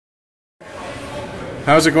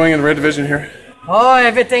How's it going in the red division here? Oh,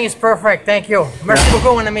 everything is perfect. Thank you. Merci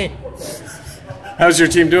beaucoup, mon ami. How's your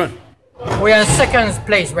team doing? We are in second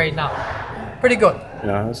place right now. Pretty good.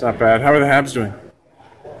 Yeah, that's not bad. How are the Habs doing?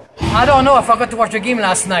 I don't know. I forgot to watch the game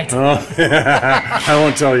last night. Oh, I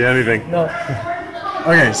won't tell you anything. No.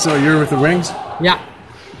 Okay, so you're with the Wings? Yeah.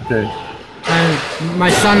 Okay. And my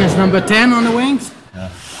son is number 10 on the Wings. Yeah.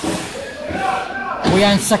 We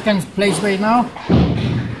are in second place right now.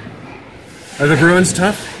 Are the Bruins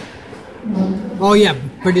tough? Oh yeah,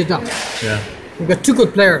 pretty tough. Yeah. We've got two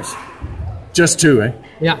good players. Just two, eh?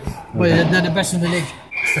 Yeah, but they're the best in the league.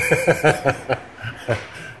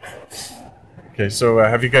 Okay, so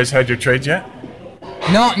have you guys had your trades yet?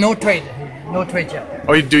 No trade. No trade yet.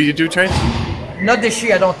 Oh, you do trades? Not this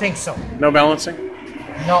year, I don't think so. No balancing?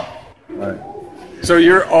 No. All right. So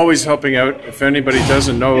you're always helping out. If anybody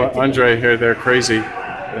doesn't know Andre here, they're crazy.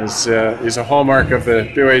 He's a hallmark of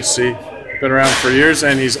the BOHC. Been around for years,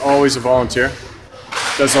 and he's always a volunteer.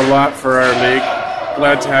 Does a lot for our league.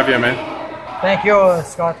 Glad to have you, man. Thank you,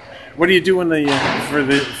 Scott. What do you do in the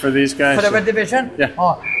for these guys? For the red division? Yeah.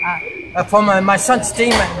 Oh, for my son's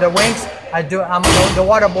team, the Wings, I'm the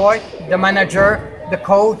water boy, the manager, the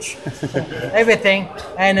coach, everything.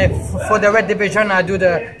 And for the red division, I do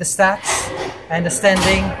the stats and the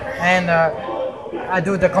standing, and I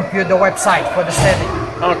do the website for the standing.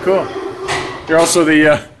 Oh, cool. You're also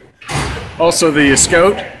the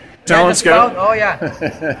scout, talent scout. Oh yeah.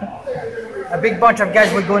 A big bunch of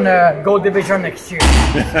guys will go in the gold division next year.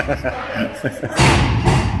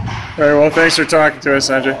 All right, well, thanks for talking to us,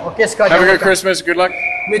 Andre. Okay, Scott. Have a good Christmas. Good luck.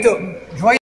 Me too.